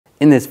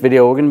In this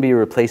video, we're going to be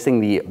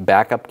replacing the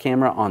backup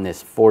camera on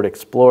this Ford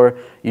Explorer.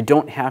 You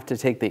don't have to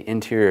take the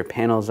interior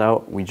panels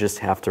out, we just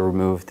have to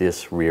remove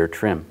this rear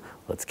trim.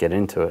 Let's get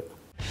into it.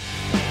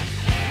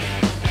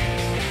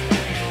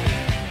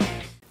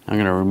 I'm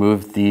going to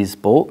remove these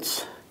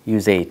bolts,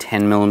 use a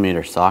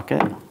 10mm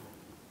socket.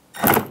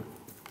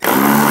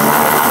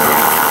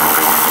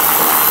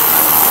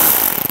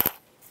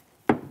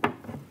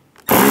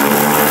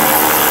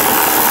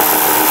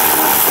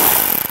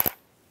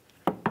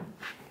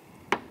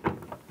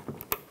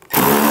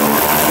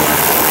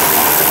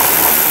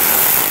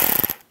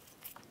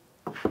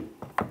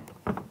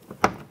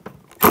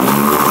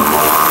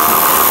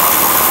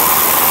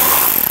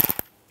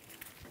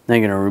 Then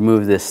you're going to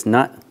remove this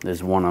nut.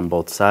 There's one on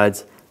both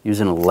sides.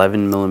 Use an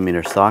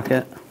 11mm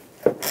socket.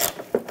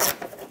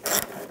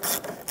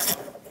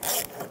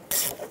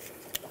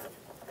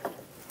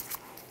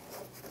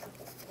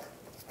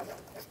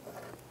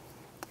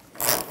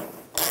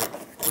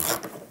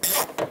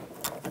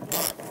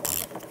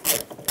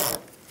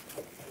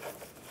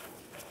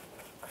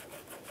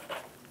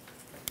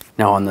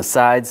 Now on the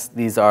sides,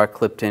 these are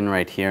clipped in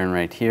right here and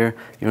right here.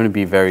 You want to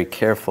be very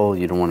careful.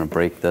 You don't want to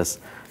break this.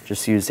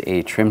 Just use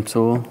a trim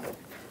tool.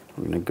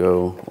 I'm going to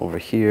go over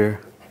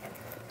here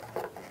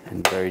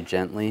and very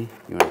gently,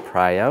 you want to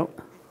pry out.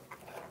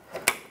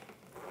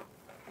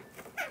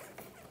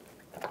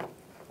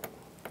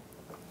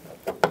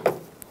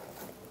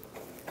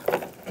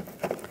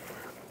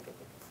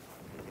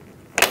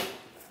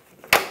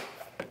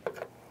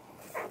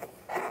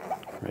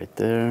 Right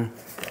there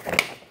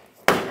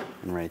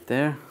and right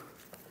there.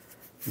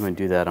 You want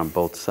to do that on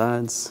both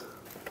sides.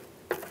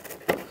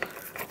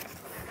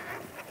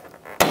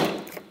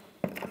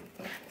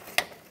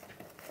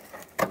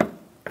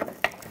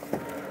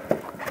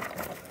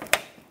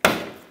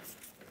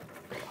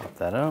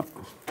 That out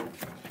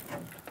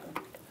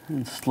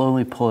and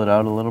slowly pull it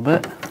out a little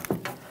bit.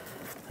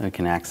 Then we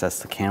can access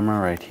the camera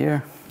right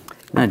here.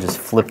 Now just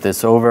flip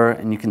this over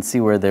and you can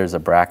see where there's a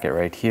bracket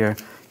right here.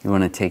 You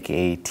want to take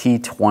a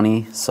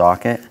T20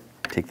 socket,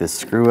 take this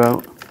screw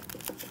out.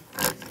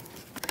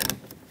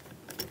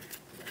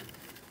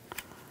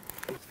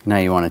 Now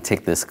you want to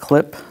take this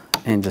clip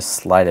and just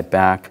slide it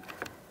back.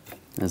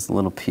 There's a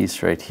little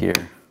piece right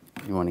here.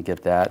 You want to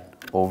get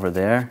that over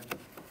there.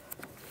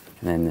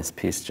 And then this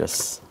piece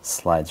just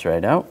slides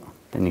right out.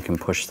 Then you can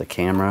push the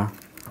camera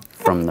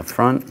from the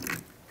front,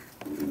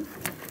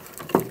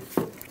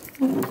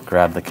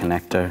 grab the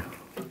connector,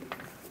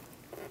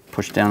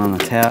 push down on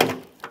the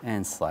tab,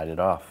 and slide it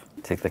off.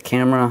 Take the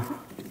camera,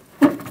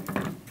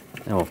 and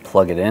we'll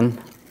plug it in,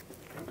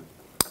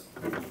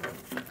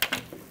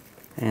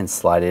 and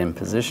slide it in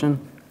position.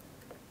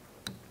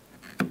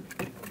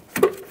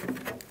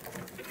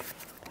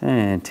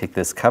 And take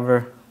this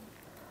cover,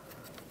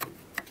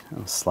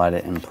 I'll slide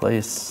it in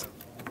place.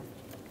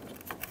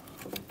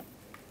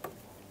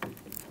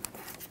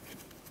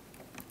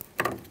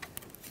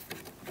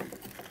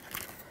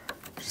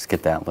 Just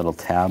get that little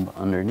tab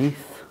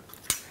underneath.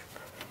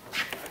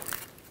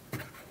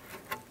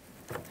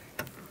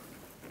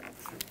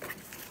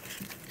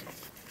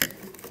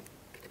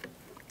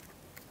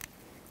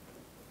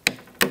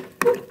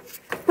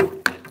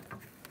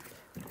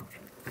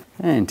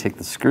 And take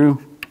the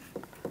screw.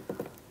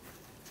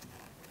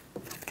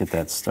 Get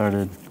that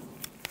started.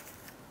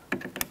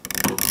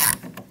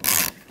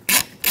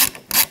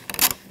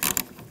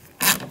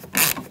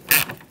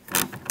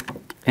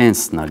 And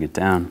snug it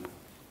down.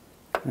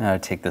 Now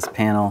take this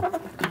panel,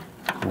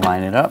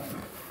 line it up,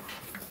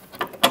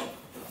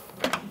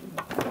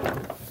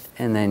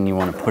 and then you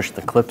want to push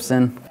the clips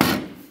in.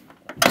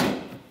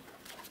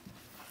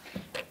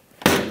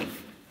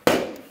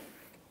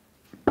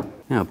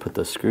 Now put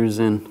the screws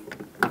in.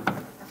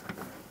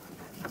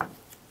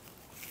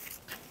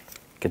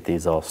 Get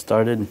these all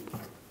started.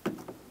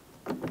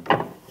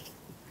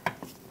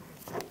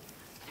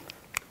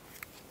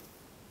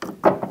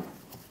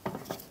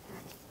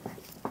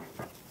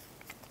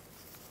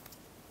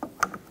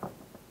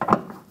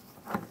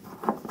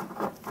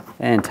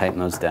 And tighten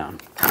those down.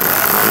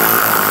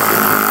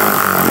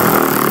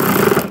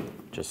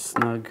 Just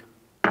snug.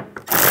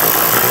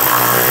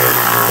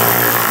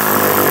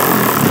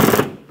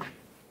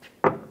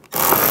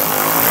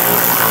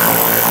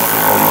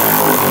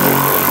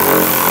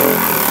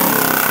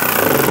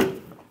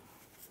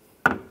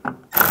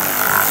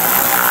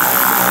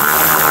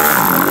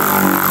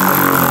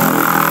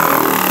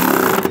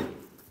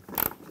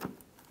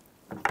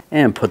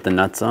 And put the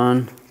nuts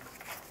on.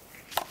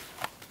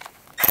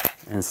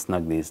 And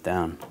snug these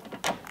down.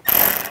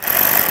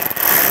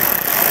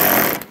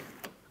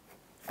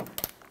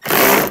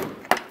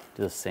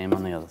 Do the same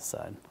on the other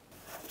side.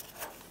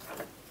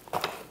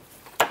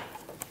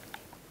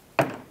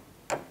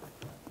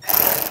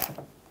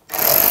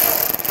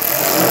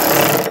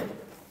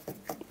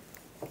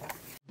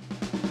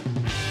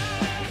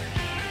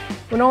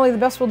 When only the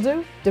best will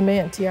do,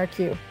 demand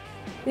TRQ.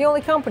 The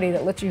only company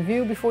that lets you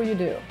view before you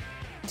do.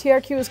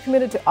 TRQ is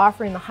committed to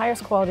offering the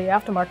highest quality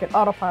aftermarket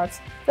auto parts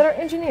that are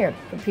engineered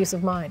for peace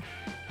of mind.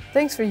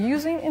 Thanks for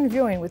using and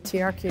viewing with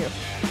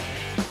TRQ.